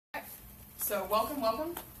So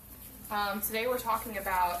welcome. Today we're talking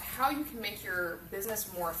about how you can make your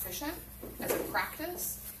business more efficient as a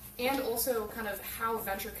practice, and also kind of how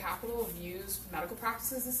venture capital views medical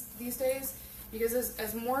practices these days. Because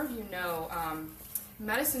as more of you know,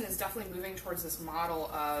 medicine is definitely moving towards this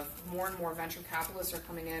model of more and more venture capitalists are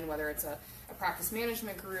coming in, whether it's a practice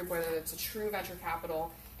management group, whether it's a true venture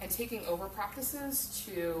capital, and taking over practices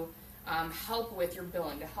to help with your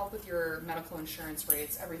billing, to help with your medical insurance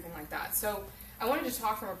rates, everything like that. So I wanted to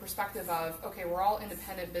talk from a perspective of, okay, we're all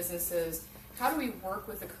independent businesses. How do we work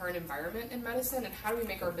with the current environment in medicine, and how do we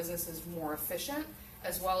make our businesses more efficient,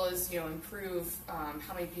 as well as improve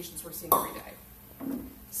how many patients we're seeing every day?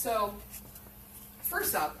 So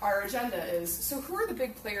first up, our agenda is, so who are the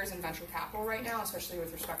big players in venture capital right now, especially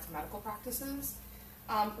with respect to medical practices?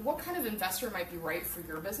 What kind of investor might be right for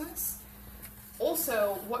your business?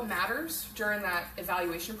 Also, what matters during that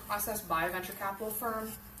evaluation process by a venture capital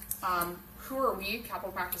firm? Who are we,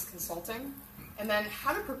 Capital Practice Consulting? And then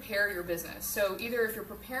how to prepare your business. So either if you're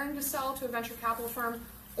preparing to sell to a venture capital firm,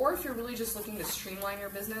 or if you're really just looking to streamline your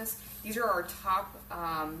business, these are our top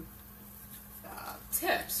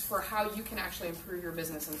tips for how you can actually improve your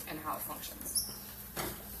business and how it functions.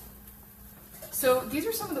 So these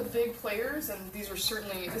are some of the big players, and these are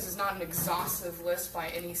certainly, this is not an exhaustive list by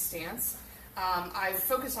any stance. I've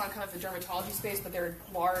focused on kind of the dermatology space, but there are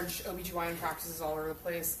large OBGYN practices all over the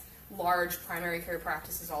place, large primary care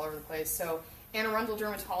practices all over the place. So Anne Arundel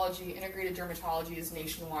Dermatology, Integrated Dermatology is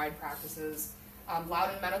nationwide practices.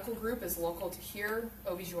 Loudon Medical Group is local to here,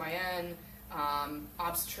 OBGYN,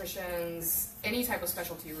 obstetricians, any type of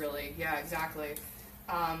specialty really. Yeah, exactly.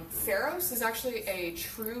 Pharos is actually a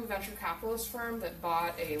true venture capitalist firm that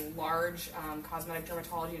bought a large cosmetic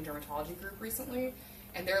dermatology and dermatology group recently,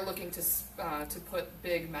 and they're looking to put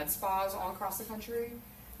big med spas all across the country.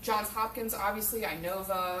 Johns Hopkins, obviously,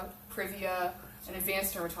 Inova, Privia, and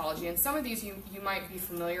Advanced Dermatology, and some of these you might be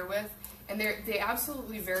familiar with, and they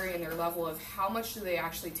absolutely vary in their level of how much do they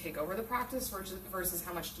actually take over the practice versus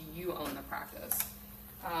how much do you own the practice.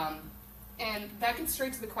 And that gets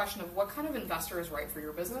straight to the question of what kind of investor is right for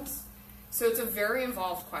your business. So it's a very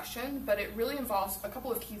involved question, but it really involves a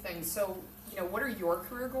couple of key things. So, what are your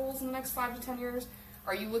career goals in the next 5 to 10 years?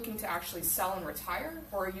 Are you looking to actually sell and retire,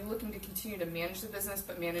 or are you looking to continue to manage the business,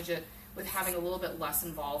 but manage it with having a little bit less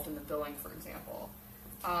involved in the billing, for example?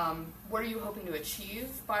 What are you hoping to achieve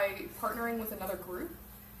by partnering with another group?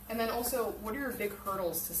 And then also, what are your big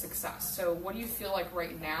hurdles to success? So what do you feel like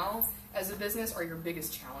right now as a business are your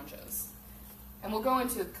biggest challenges? And we'll go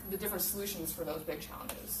into the different solutions for those big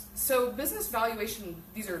challenges. So business valuation,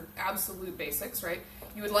 these are absolute basics, right?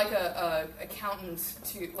 You would like a accountant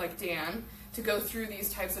like Dan to go through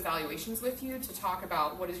these types of valuations with you to talk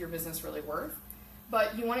about what is your business really worth.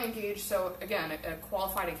 But you want to engage, so again, a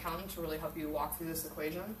qualified accountant to really help you walk through this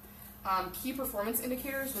equation. Key performance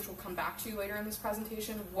indicators, which we'll come back to later in this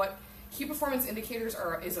presentation. What key performance indicators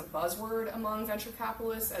is a buzzword among venture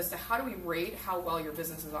capitalists as to how do we rate how well your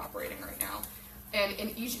business is operating right now. And in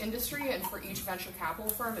each industry and for each venture capital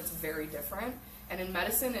firm, it's very different. And in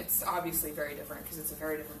medicine, it's obviously very different because it's a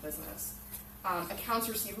very different business. Accounts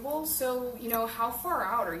receivable, so how far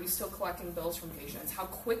out are you still collecting bills from patients? How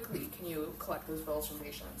quickly can you collect those bills from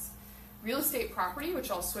patients? Real estate property,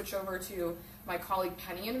 which I'll switch over to my colleague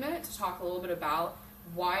Penny in a minute to talk a little bit about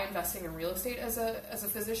why investing in real estate as a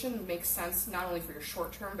physician makes sense not only for your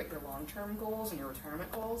short-term but your long-term goals and your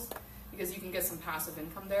retirement goals, because you can get some passive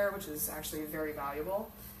income there, which is actually very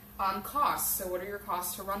valuable. Costs, so what are your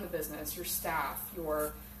costs to run the business, your staff,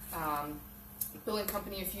 your billing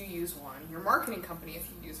company if you use one, your marketing company if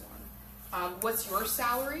you use one. What's your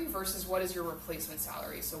salary versus what is your replacement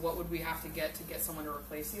salary? So what would we have to get someone to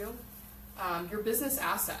replace you? Your business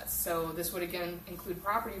assets. So this would again include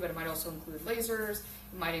property, but it might also include lasers.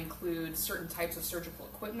 It might include certain types of surgical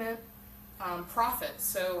equipment. Profits.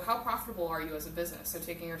 So how profitable are you as a business? So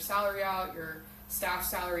taking your salary out, your staff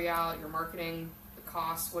salary out, your marketing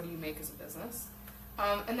costs, what do you make as a business?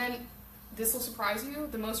 And then this will surprise you,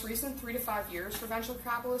 the most recent 3 to 5 years for venture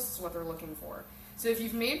capitalists is what they're looking for. So if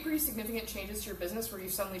you've made pretty significant changes to your business where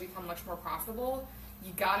you've suddenly become much more profitable,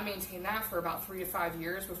 you got to maintain that for about 3 to 5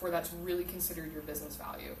 years before that's really considered your business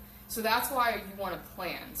value. So that's why you want to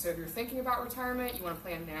plan. So if you're thinking about retirement, you want to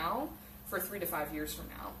plan now for 3 to 5 years from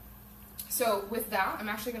now. So with that, I'm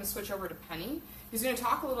actually going to switch over to Penny, who's going to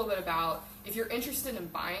talk a little bit about if you're interested in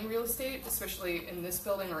buying real estate, especially in this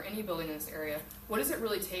building or any building in this area, what does it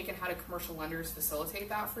really take and how do commercial lenders facilitate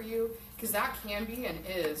that for you? Because that can be and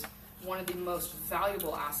is one of the most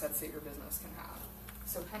valuable assets that your business can have.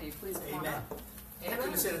 So Penny, please come on up. I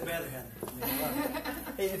couldn't have said it better, Heather.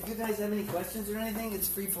 Hey, if you guys have any questions or anything, it's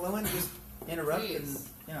free flowing. Just interrupt and, Please.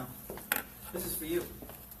 this is for you.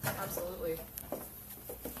 Absolutely.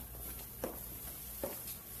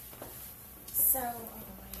 So,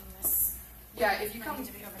 this. Yeah, if you I come need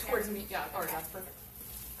to be over towards here. me, yeah, or Okay. that's perfect.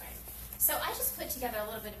 Right. So I just put together a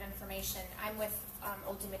little bit of information. I'm with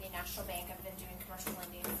Old Dominion National Bank. I've been doing commercial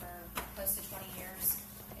lending for close to 20 years.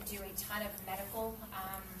 I do a ton of medical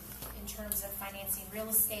in terms of financing real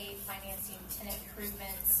estate, financing tenant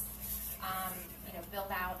improvements,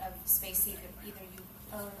 build out of space either you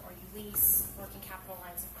own or you lease, working capital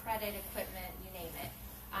lines of credit, equipment, you name it,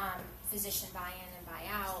 physician buy-in and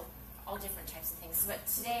buy-out, all different types of things. But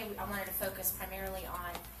today I wanted to focus primarily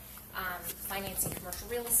on financing commercial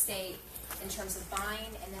real estate in terms of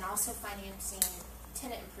buying, and then also financing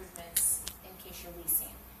tenant improvements in case you're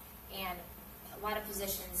leasing. And a lot of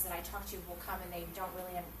physicians that I talk to will come and they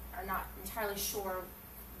are not entirely sure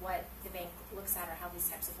what the bank looks at or how these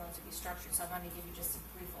types of loans would be structured. So I wanted to give you just a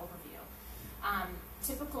brief overview.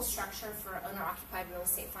 Typical structure for owner-occupied real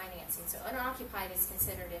estate financing. So owner-occupied is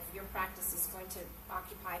considered if your practice is going to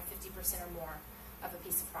occupy 50% or more of a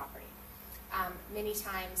piece of property. Many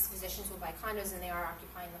times physicians will buy condos and they are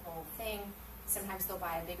occupying the whole thing. Sometimes they'll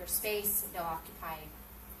buy a bigger space, they'll occupy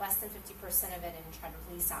less than 50% of it and try to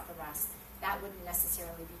lease out the rest. That wouldn't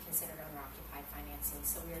necessarily be considered owner-occupied financing.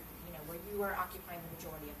 So where you are occupying the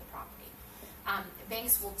majority of the property.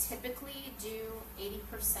 Banks will typically do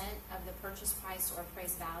 80% of the purchase price or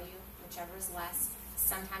appraised value, whichever is less.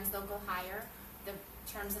 Sometimes they'll go higher. The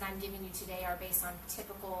terms that I'm giving you today are based on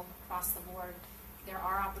typical across the board. There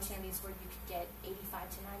are opportunities where you could get 85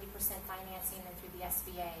 to 90% financing, and through the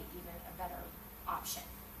SBA, even a better option.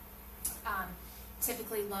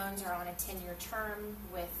 Typically, loans are on a 10-year term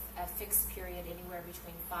with a fixed period anywhere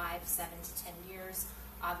between 5, 7 to 10 years.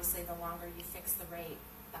 Obviously, the longer you fix the rate,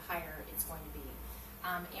 the higher it's going to be.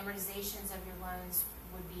 Amortizations of your loans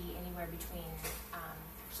would be anywhere between,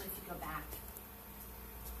 actually if you go back,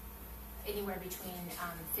 anywhere between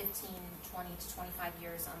 15, 20 to 25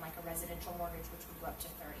 years on like a residential mortgage, which would go up to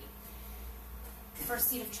 30.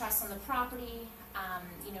 First deed of trust on the property,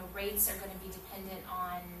 rates are going to be dependent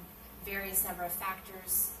on various number of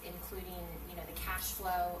factors, including the cash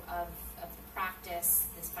flow of the practice,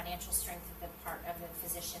 the financial strength of the part of the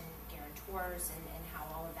physician guarantors, and how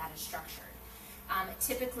all of that is structured.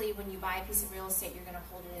 Typically, when you buy a piece of real estate, you're going to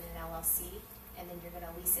hold it in an LLC, and then you're going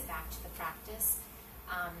to lease it back to the practice.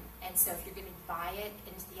 And so if you're going to buy it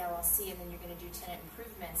into the LLC and then you're going to do tenant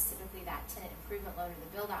improvements, typically that tenant improvement loan or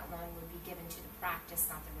the build-out loan would be given to the practice,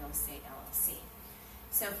 not the real estate LLC.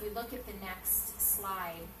 So if we look at the next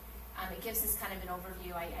slide, it gives us kind of an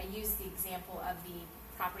overview. I use the example of the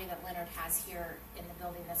property that Leonard has here in the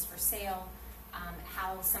building that's for sale,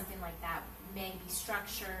 how something like that may be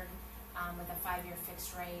structured with a 5-year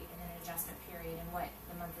fixed rate and then an adjustment period, and what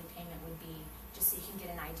the monthly payment would be, just so you can get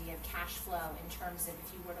an idea of cash flow in terms of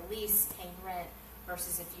if you were to lease, paying rent,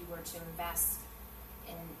 versus if you were to invest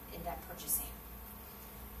in debt purchasing.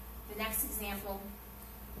 The next example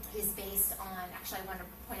is based on, actually I want to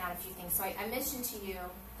point out a few things. So I mentioned to you,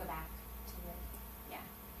 go back to the, yeah,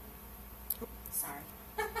 sorry.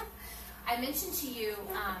 I mentioned to you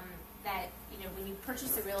that when you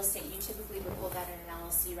purchase the real estate, you typically would hold that in an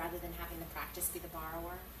LLC rather than having the practice be the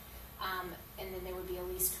borrower. And then there would be a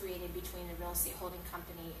lease created between the real estate holding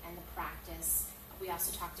company and the practice. We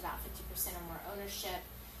also talked about 50% or more ownership.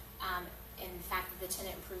 And the fact that the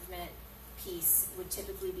tenant improvement piece would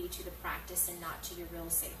typically be to the practice and not to your real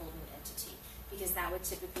estate holding entity, because that would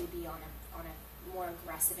typically be on a more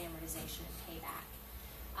aggressive amortization and payback.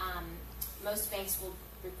 Most banks will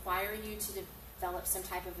require you to develop some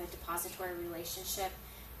type of a depository relationship,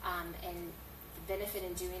 and the benefit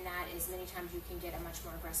in doing that is many times you can get a much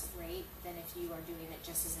more aggressive rate than if you are doing it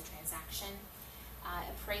just as a transaction.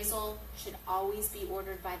 Appraisal should always be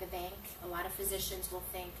ordered by the bank. A lot of physicians will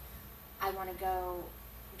think, I want to go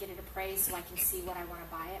get it appraised so I can see what I want to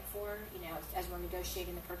buy it for, as we're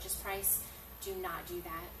negotiating the purchase price. Do not do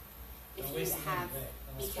that. If you have,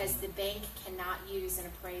 because the bank cannot use an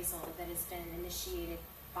appraisal that has been initiated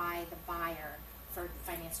by the buyer for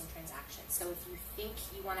financing transactions. So if you think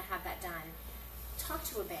you want to have that done, talk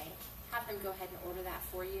to a bank, have them go ahead and order that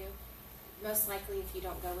for you. Most likely, if you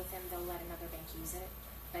don't go with them, they'll let another bank use it.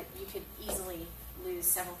 But you could easily lose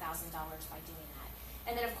several $1,000s by doing that.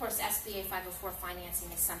 And then, of course, SBA 504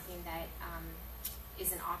 financing is something that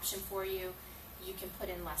is an option for you. You can put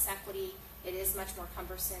in less equity. It is much more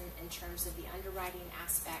cumbersome in terms of the underwriting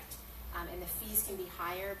aspect, and the fees can be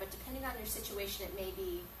higher. But depending on your situation, it may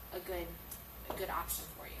be a good option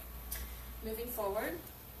for you. Moving forward,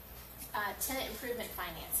 tenant improvement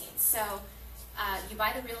financing. So You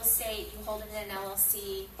buy the real estate, you hold it in an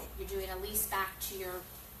LLC, you're doing a lease back to your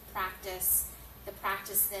practice. The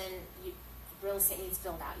practice then, real estate needs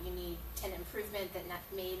build out. You need tenant improvement that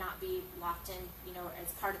may not be locked in,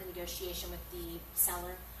 as part of the negotiation with the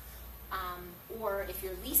seller. Or if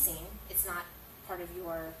you're leasing, it's not part of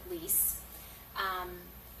your lease.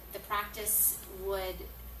 The practice would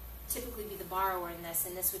typically be the borrower in this,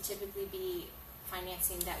 and this would typically be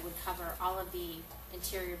financing that would cover all of the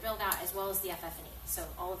interior build out as well as the FF&E. So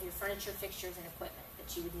all of your furniture, fixtures, and equipment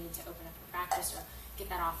that you would need to open up a practice or get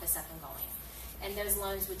that office up and going. And those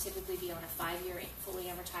loans would typically be on a 5-year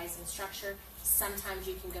fully amortizing structure. Sometimes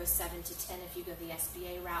you can go 7 to 10 if you go the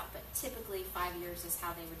SBA route, but typically 5 years is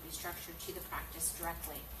how they would be structured to the practice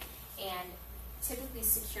directly. And typically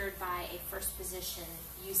secured by a first position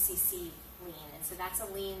UCC lien. And so that's a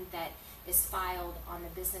lien that is filed on the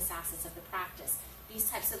business assets of the practice. These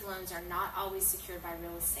types of loans are not always secured by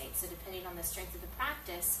real estate. So depending on the strength of the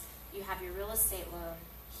practice, you have your real estate loan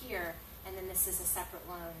here, and then this is a separate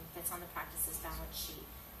loan that's on the practice's balance sheet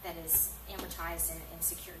that is amortized and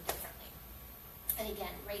secured differently. And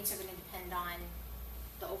again, rates are going to depend on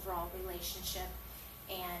the overall relationship,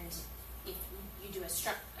 and if you do a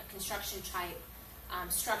construction type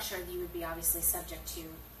structure, you would be obviously subject to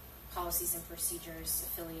policies and procedures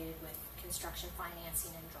affiliated with construction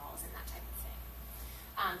financing and draws and that type of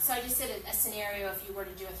thing. So I just did a scenario. If you were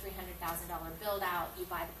to do a $300,000 build out, you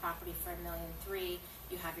buy the property for $1.3 million,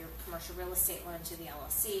 you have your commercial real estate loan to the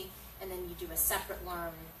LLC, and then you do a separate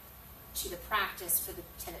loan to the practice for the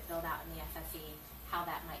tenant build out and the FFE, how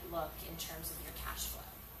that might look in terms of your cash flow.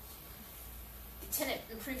 The tenant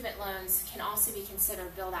improvement loans can also be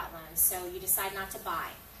considered build out loans. So you decide not to buy.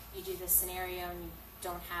 You do this scenario and you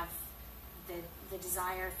don't have the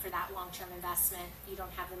desire for that long-term investment. You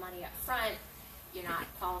don't have the money up front. You're not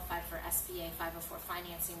qualified for SBA 504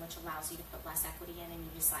 financing, which allows you to put less equity in, and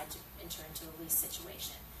you decide to enter into a lease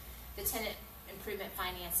situation. The tenant improvement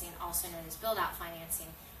financing, also known as build-out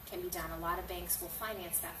financing, can be done. A lot of banks will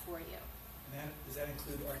finance that for you. Does that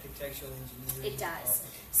include architectural engineering? It does.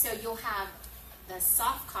 So you'll have the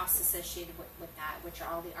soft costs associated with that, which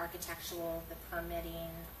are all the architectural, the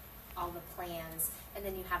permitting, all the plans, and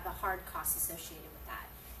then you have the hard costs associated with that.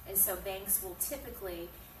 And so banks will typically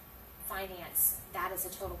finance that as a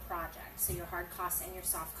total project. So your hard costs and your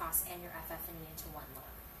soft costs and your FF&E into one loan.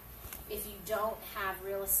 If you don't have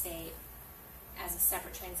real estate as a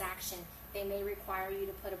separate transaction, they may require you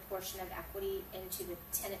to put a portion of equity into the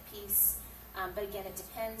tenant piece. But again, it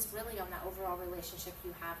depends really on the overall relationship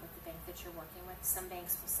you have with the bank that you're working with. Some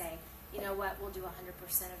banks will say, you know what, we'll do 100%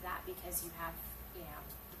 of that because you have,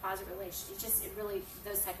 deposit relationship. It really,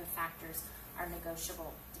 those type of factors are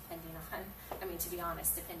negotiable depending on, to be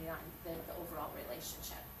honest, depending on the overall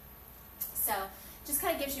relationship. So just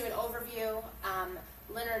kind of gives you an overview.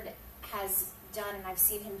 Leonard has done, and I've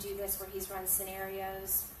seen him do this, where he's run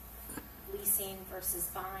scenarios, leasing versus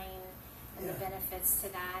buying, and the benefits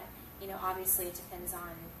to that. Obviously it depends on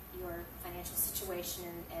your financial situation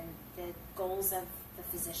and the goals of the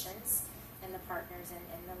physicians and the partners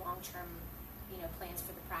and the long-term, plans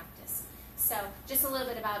for the practice. So just a little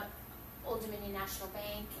bit about Old Dominion National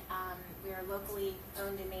Bank. We are a locally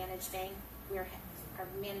owned and managed bank.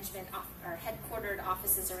 Our headquartered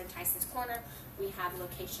offices are in Tyson's Corner. We have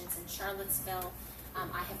locations in Charlottesville.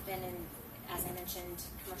 I have been in, as I mentioned,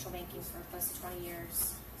 commercial banking for close to 20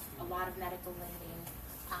 years, a lot of medical lending.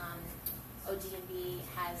 OD&B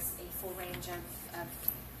has a full range of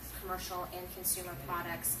commercial and consumer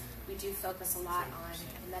products. We do focus a lot on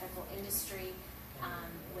the medical industry,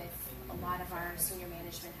 with a lot of our senior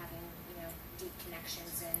management having deep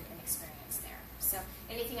connections and experience there. So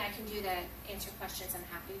anything I can do to answer questions, I'm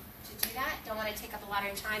happy to do that. Don't want to take up a lot of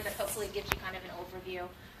your time, but hopefully it gives you kind of an overview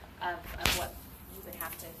of what you would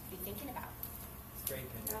have to be thinking about. It's great.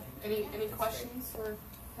 Yeah. Any questions for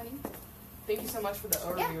Penny? Thank you so much for the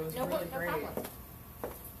overview. It was really great. Problem.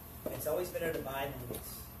 It's always better to buy than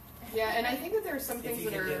lease. Yeah, and I think that there are some If things you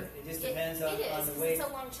that can are. do it. It just depends on the way It's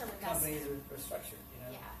a long-term companies investment. are structured.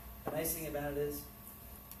 Yeah. The nice thing about it is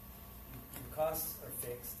your costs are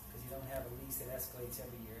fixed because you don't have a lease that escalates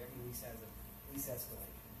every year. Every lease has a lease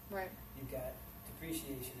escalation. Right. You've got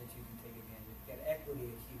depreciation that you can take advantage of. You've got equity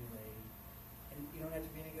accumulating. And you don't have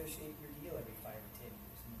to renegotiate your deal every 5 or 10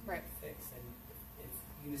 years. Right. Fixed. And if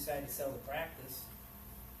you decide to sell the practice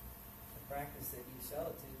that you sell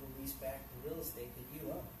it to will lease back the real estate that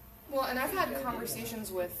you own. Well, and I've You had gotta do conversations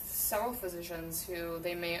with several physicians who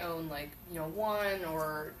they may own one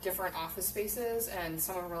or different office spaces, and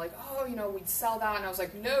some of them were like, oh, we'd sell that, and I was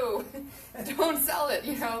like, no, don't sell it.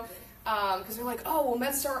 Because they're like, oh, well,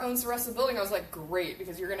 MedStar owns the rest of the building. I was like, great,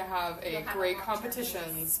 because you're going to have a You'll have great a long-term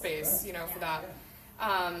competition lease. space, you know, for that.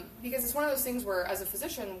 Yeah. Because it's one of those things where, as a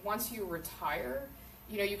physician, once you retire,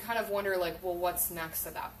 you know, you kind of wonder, like, well, what's next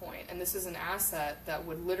at that point? And this is an asset that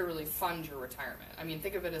would literally fund your retirement. I mean,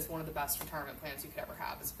 think of it as one of the best retirement plans you could ever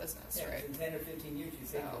have as a business, Yeah, 'cause right? in 10 or 15 years, you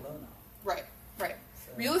save So- the loan off. Right, right.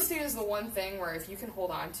 So, Real estate is the one thing where if you can hold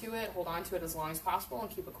on to it as long as possible and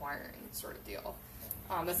keep acquiring, sort of deal.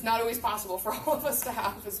 That's not always possible for all of us to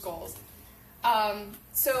have as goals.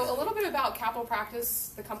 So a little bit about Capital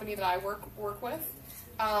Practice, the company that I work with.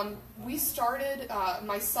 We started,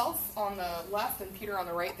 myself on the left and Peter on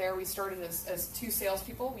the right there, we started as two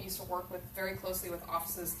salespeople. We used to work very closely with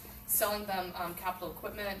offices, selling them capital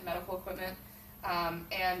equipment, medical equipment,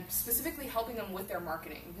 and specifically helping them with their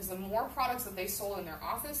marketing. Because the more products that they sold in their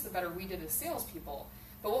office, the better we did as salespeople.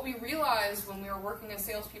 But what we realized when we were working as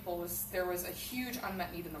salespeople was there was a huge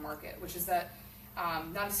unmet need in the market, which is that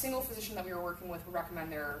not a single physician that we were working with would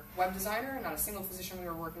recommend their web designer, and not a single physician we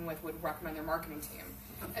were working with would recommend their marketing team.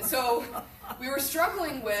 And so we were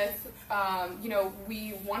struggling with,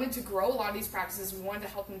 we wanted to grow a lot of these practices, we wanted to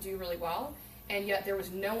help them do really well, and yet there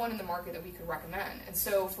was no one in the market that we could recommend. And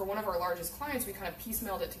so for one of our largest clients, we kind of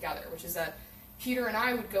piecemealed it together, which is that Peter and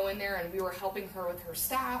I would go in there and we were helping her with her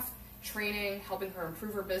staff, training, helping her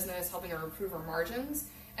improve her business, helping her improve her margins.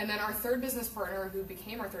 And then our third business partner, who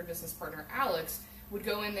became our third business partner, Alex, would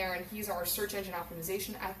go in there and he's our search engine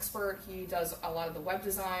optimization expert. He does a lot of the web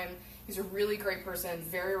design. He's a really great person,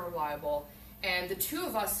 very reliable. And the two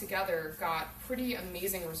of us together got pretty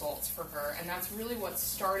amazing results for her. And that's really what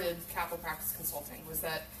started Capital Practice Consulting, was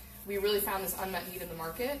that we really found this unmet need in the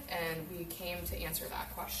market and we came to answer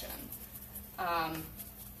that question.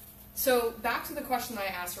 So back to the question that I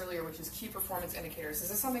asked earlier, which is key performance indicators. This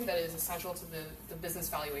is something that is essential to the business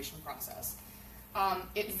valuation process.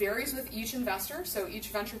 It varies with each investor, so each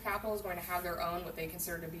venture capital is going to have their own, what they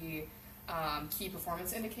consider to be key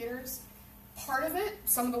performance indicators. Part of it,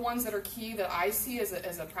 some of the ones that are key that I see as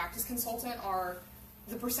a practice consultant are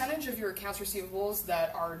the percentage of your accounts receivables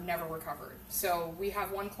that are never recovered. So we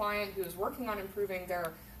have one client who is working on improving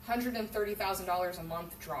their $130,000 a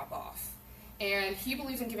month drop off. And he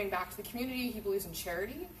believes in giving back to the community, he believes in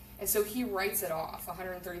charity, and so he writes it off,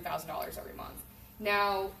 $130,000 every month.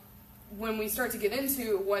 Now, when we start to get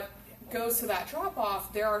into what goes to that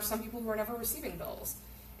drop-off, there are some people who are never receiving bills.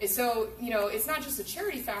 And so, it's not just a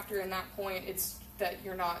charity factor in that point, it's that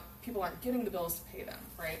people aren't getting the bills to pay them,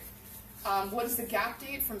 right? What is the gap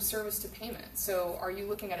date from service to payment? So are you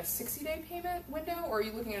looking at a 60-day payment window, or are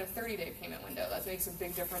you looking at a 30-day payment window? That makes a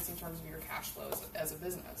big difference in terms of your cash flows as a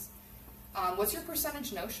business. What's your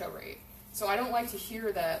percentage no-show rate? So I don't like to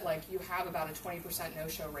hear that you have about a 20%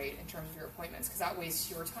 no-show rate in terms of your appointments, because that wastes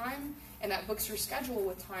your time and that books your schedule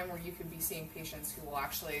with time where you could be seeing patients who will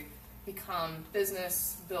actually become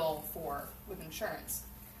business bill with insurance.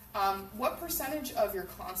 What percentage of your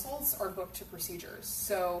consults are booked to procedures?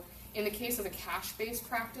 So in the case of a cash-based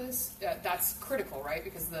practice, that's critical, right?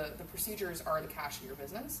 Because the procedures are the cash of your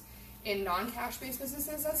business. In non-cash-based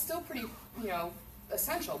businesses, that's still pretty,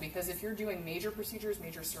 essential, because if you're doing major procedures,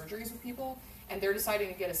 major surgeries with people, and they're deciding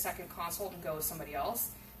to get a second consult and go with somebody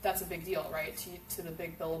else, that's a big deal, right, to the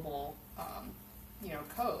big billable,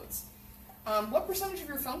 codes. What percentage of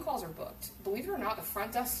your phone calls are booked? Believe it or not, the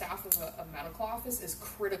front desk staff of a medical office is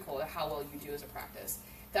critical to how well you do as a practice.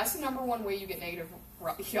 That's the number one way you get negative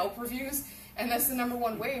Yelp reviews, and that's the number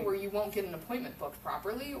one way where you won't get an appointment booked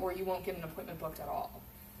properly, or you won't get an appointment booked at all.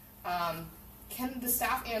 Can the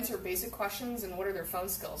staff answer basic questions, and what are their phone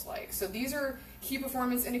skills like? So these are key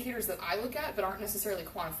performance indicators that I look at, but aren't necessarily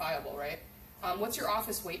quantifiable, right? What's your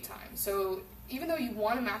office wait time? So even though you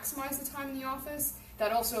want to maximize the time in the office,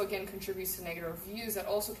 that also, again, contributes to negative reviews. That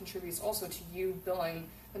also contributes to you billing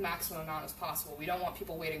the maximum amount as possible. We don't want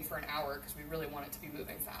people waiting for an hour because we really want it to be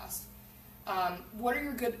moving fast. What are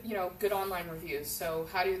your good online reviews? So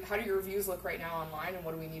how do your reviews look right now online, and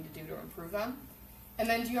what do we need to do to improve them? And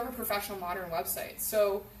then, do you have a professional modern website?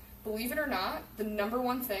 So, believe it or not, the number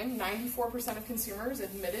one thing, 94% of consumers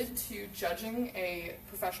admitted to judging a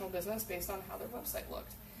professional business based on how their website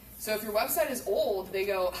looked. So if your website is old, they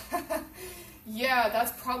go, yeah,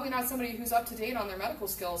 that's probably not somebody who's up to date on their medical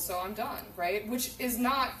skills, so I'm done, right? Which is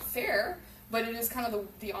not fair, but it is kind of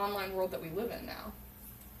the online world that we live in now.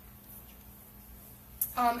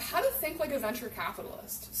 How to think like a venture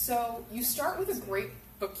capitalist. So you start with a great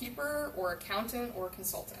bookkeeper or accountant or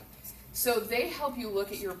consultant. So they help you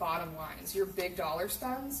look at your bottom lines, your big dollar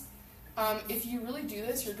spends. If you really do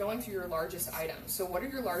this, you're going through your largest items. So what are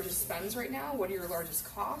your largest spends right now? What are your largest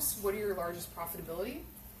costs? What are your largest profitability?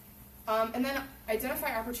 And then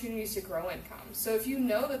identify opportunities to grow income. So if you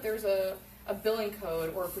know that there's a billing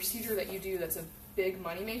code or a procedure that you do that's a big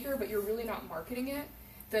moneymaker, but you're really not marketing it,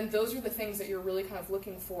 then those are the things that you're really kind of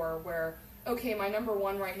looking for where, okay, my number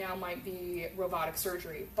one right now might be robotic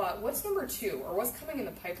surgery, but what's number two, or what's coming in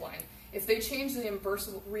the pipeline? If they change the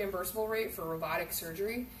reimbursable rate for robotic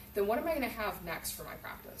surgery, then what am I going to have next for my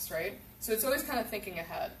practice, right? So it's always kind of thinking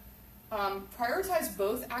ahead. Prioritize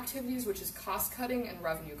both activities, which is cost cutting and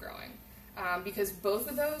revenue growing, because both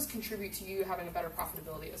of those contribute to you having a better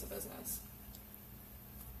profitability as a business.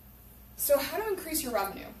 So how to increase your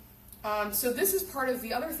revenue? So this is part of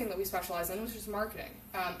the other thing that we specialize in, which is marketing.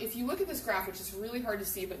 If you look at this graph, which is really hard to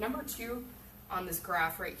see, but number 2 on this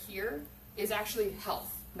graph right here is actually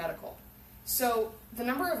health, medical. So the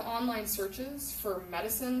number of online searches for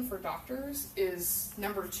medicine for doctors is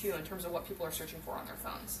number 2 in terms of what people are searching for on their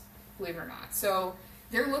phones, believe it or not. So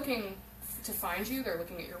they're looking to find you, they're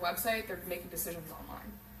looking at your website, they're making decisions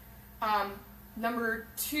online. Number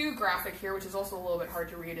 2 graphic here, which is also a little bit hard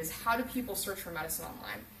to read, is how do people search for medicine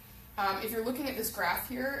online? If you're looking at this graph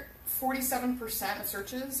here, 47% of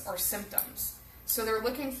searches are symptoms. So they're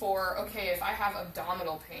looking for, okay, if I have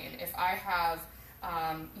abdominal pain, if I have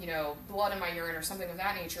blood in my urine or something of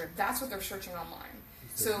that nature, that's what they're searching online.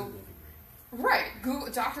 So, right,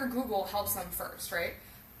 Dr. Google helps them first, right?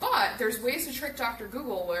 But there's ways to trick Dr.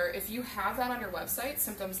 Google where if you have that on your website,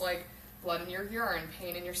 symptoms like blood in your urine,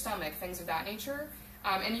 pain in your stomach, things of that nature,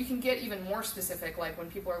 and you can get even more specific, like when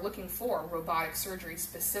people are looking for robotic surgery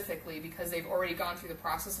specifically because they've already gone through the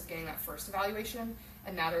process of getting that first evaluation,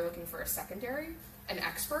 and now they're looking for a secondary, an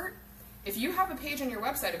expert. If you have a page on your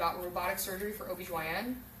website about robotic surgery for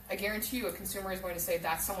OBGYN, I guarantee you a consumer is going to say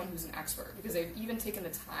that's someone who's an expert because they've even taken the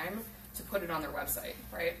time to put it on their website,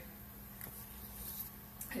 right?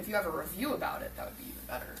 And if you have a review about it, that would be even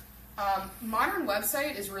better. Modern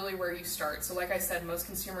website is really where you start. So like I said, most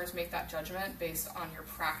consumers make that judgment based on your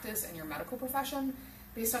practice and your medical profession,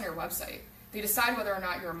 based on your website. They decide whether or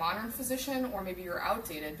not you're a modern physician or maybe you're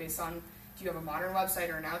outdated based on do you have a modern website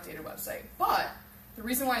or an outdated website. But the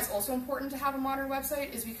reason why it's also important to have a modern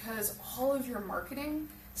website is because all of your marketing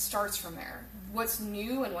starts from there. What's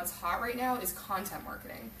new and what's hot right now is content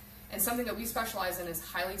marketing. And something that we specialize in is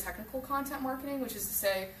highly technical content marketing, which is to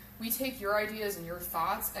say, we take your ideas and your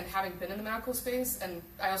thoughts, and having been in the medical space, and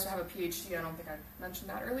I also have a PhD, I don't think I mentioned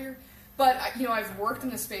that earlier, but I've worked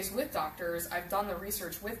in the space with doctors, I've done the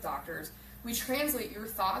research with doctors. We translate your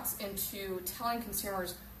thoughts into telling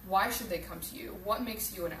consumers why should they come to you, what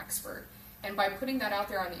makes you an expert. And by putting that out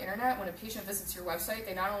there on the internet, when a patient visits your website,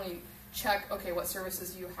 they not only check, okay, what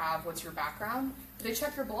services you have, what's your background, but they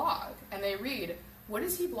check your blog, and they read, what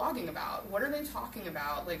is he blogging about? What are they talking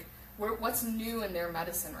about? Like, what's new in their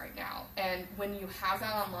medicine right now? And when you have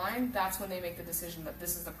that online, that's when they make the decision that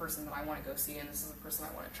this is the person that I want to go see and this is the person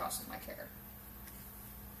I want to trust with my care.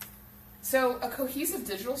 So a cohesive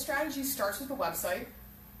digital strategy starts with the website.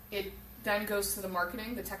 It then goes to the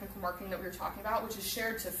marketing, the technical marketing that we were talking about, which is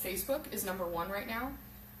shared to Facebook is number 1 right now.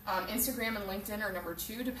 Instagram and LinkedIn are number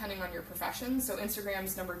 2, depending on your profession. So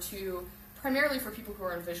Instagram's number 2, primarily for people who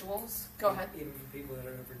are in visuals. Go ahead. Even for people that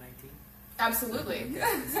are over 19. Absolutely.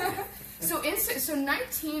 So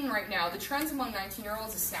 19 right now, the trends among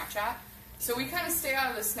 19-year-olds is Snapchat. So we kind of stay out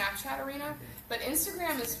of the Snapchat arena, but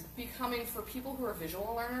Instagram is becoming for people who are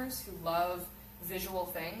visual learners, who love visual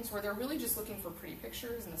things, where they're really just looking for pretty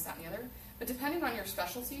pictures and this, that, and the other. But depending on your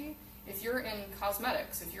specialty, if you're in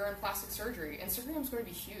cosmetics, if you're in plastic surgery, Instagram's going to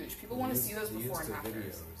be huge. People want to see those before and after.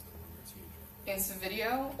 Instant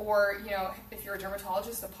video, or if you're a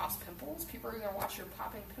dermatologist that pops pimples, people are going to watch your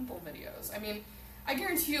popping pimple videos. I mean, I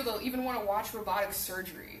guarantee you they'll even want to watch robotic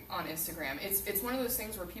surgery on Instagram. It's one of those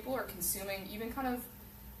things where people are consuming even kind of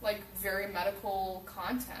like very medical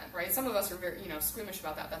content, right? Some of us are very squeamish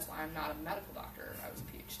about that. That's why I'm not a medical doctor. I was a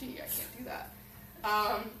PhD. I can't do that.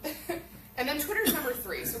 And then Twitter's number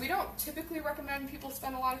 3. So we don't typically recommend people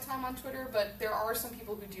spend a lot of time on Twitter, but there are some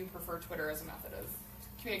people who do prefer Twitter as a method of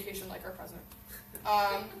communication, like our president.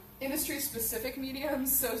 Industry-specific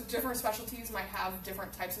mediums, so different specialties might have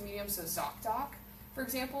different types of mediums. So ZocDoc, for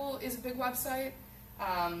example, is a big website.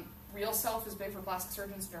 RealSelf is big for plastic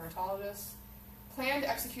surgeons and dermatologists. Planned,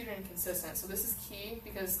 executed, and consistent. So this is key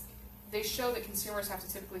because they show that consumers have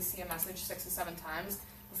to typically see a message 6 to 7 times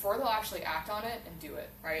before they'll actually act on it and do it,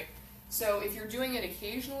 right? So if you're doing it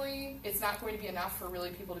occasionally, it's not going to be enough for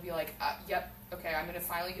really people to be like, yep, okay, I'm going to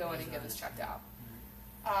finally go in and get this checked out.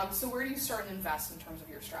 So where do you start and invest in terms of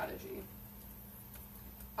your strategy?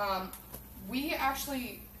 We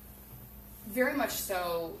actually, very much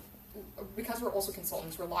so, because we're also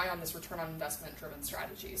consultants, rely on this return on investment driven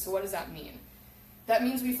strategy. So what does that mean? that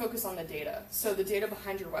means we focus on the data. So the data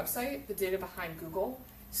behind your website, the data behind Google.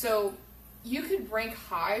 So you could rank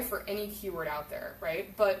high for any keyword out there,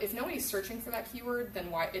 right? But if nobody's searching for that keyword, then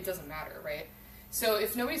why? It doesn't matter, right? So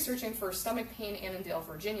if nobody's searching for stomach pain Annandale,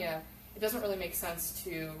 Virginia, it doesn't really make sense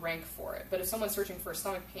to rank for it. But if someone's searching for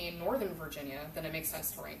stomach pain Northern Virginia, then it makes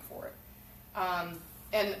sense to rank for it.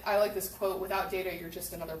 And I like this quote, without data, you're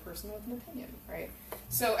just another person with an opinion, right?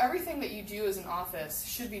 So everything that you do as an office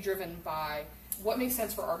should be driven by what makes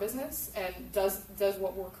sense for our business, and does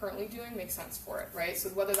what we're currently doing make sense for it, right? So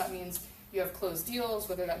whether that means you have closed deals,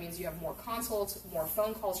 whether that means you have more consults, more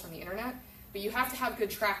phone calls from the internet, but you have to have good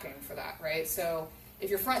tracking for that, right? So if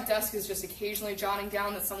your front desk is just occasionally jotting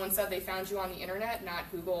down that someone said they found you on the internet,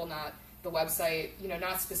 not Google, not the website,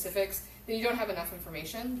 not specifics, then you don't have enough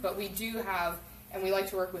information. But we do have, and we like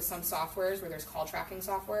to work with some softwares where there's call tracking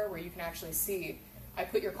software where you can actually see, I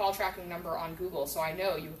put your call tracking number on Google, so I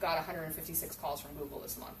know you've got 156 calls from Google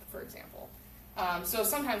this month, for example. So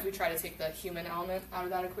sometimes we try to take the human element out of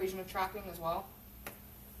that equation of tracking as well.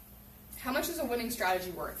 How much is a winning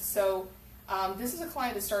strategy worth? So this is a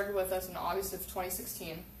client that started with us in August of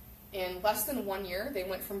 2016. In less than 1 year, they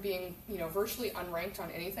went from being virtually unranked on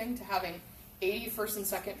anything to having 80 first and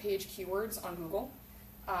second page keywords on Google.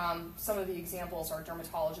 Some of the examples are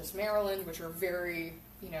dermatologist Maryland, which are very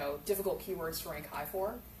difficult keywords to rank high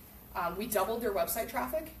for. We doubled their website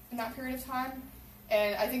traffic in that period of time.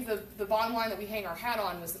 And I think the bottom line that we hang our hat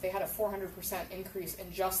on was that they had a 400% increase in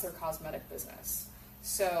just their cosmetic business.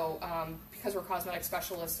 So because we're cosmetic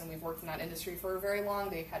specialists and we've worked in that industry for very long,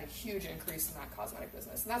 they had a huge increase in that cosmetic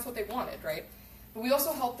business. And that's what they wanted, right? But we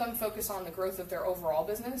also helped them focus on the growth of their overall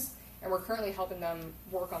business. And we're currently helping them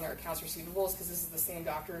work on their accounts receivables because this is the same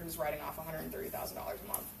doctor who's writing off $130,000 a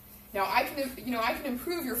month. Now, I can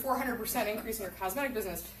improve your 400% increase in your cosmetic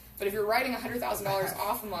business, but if you're writing $100,000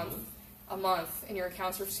 off a month in your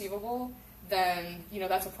accounts receivable, then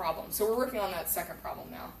that's a problem. So we're working on that second problem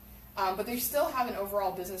now. But they still have an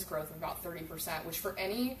overall business growth of about 30%, which for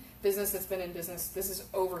any business that's been in business, this is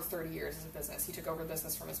over 30 years as a business. He took over the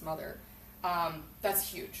business from his mother. That's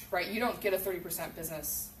huge, right? You don't get a 30%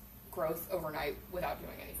 business growth overnight without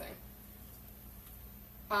doing anything.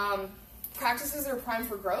 Practices that are primed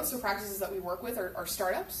for growth, so practices that we work with are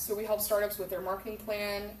startups. So we help startups with their marketing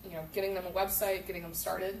plan, getting them a website, getting them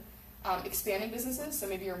started. Expanding businesses, so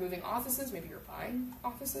maybe you're moving offices, maybe you're buying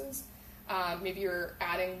offices, maybe you're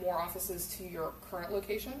adding more offices to your current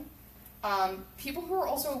location. People who are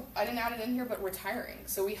also, I didn't add it in here, but retiring.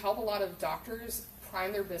 So we help a lot of doctors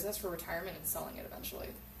prime their business for retirement and selling it eventually.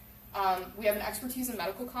 We have an expertise in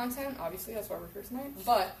medical content, obviously, that's why we're here tonight,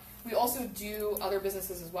 but we also do other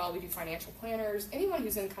businesses as well. We do financial planners, anyone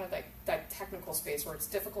who's in kind of that technical space where it's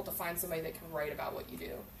difficult to find somebody that can write about what you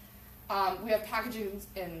do. We have packages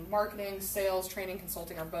in marketing, sales, training,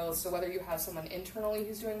 consulting, or both. So whether you have someone internally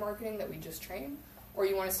who's doing marketing that we just train, or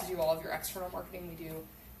you want us to do all of your external marketing, we do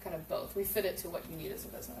kind of both. We fit it to what you need as a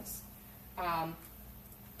business.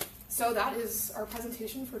 So that is our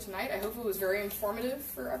presentation for tonight. I hope it was very informative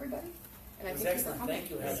for everybody. And It was excellent. Thank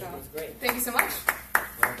you, Heather. It was great. Thank you so much.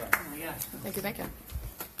 Well done. Oh my gosh. Thank you.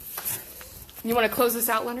 You want to close this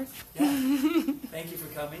out, Leonard? Yeah. Thank you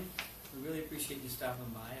for coming. We really appreciate you stopping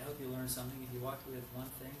by. I hope you learned something. If you walked away with one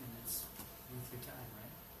thing, then it's worth your time,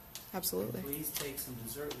 right? Absolutely. And please take some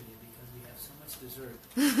dessert with you because we have so much dessert.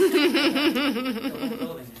 The whole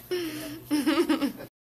building, I think,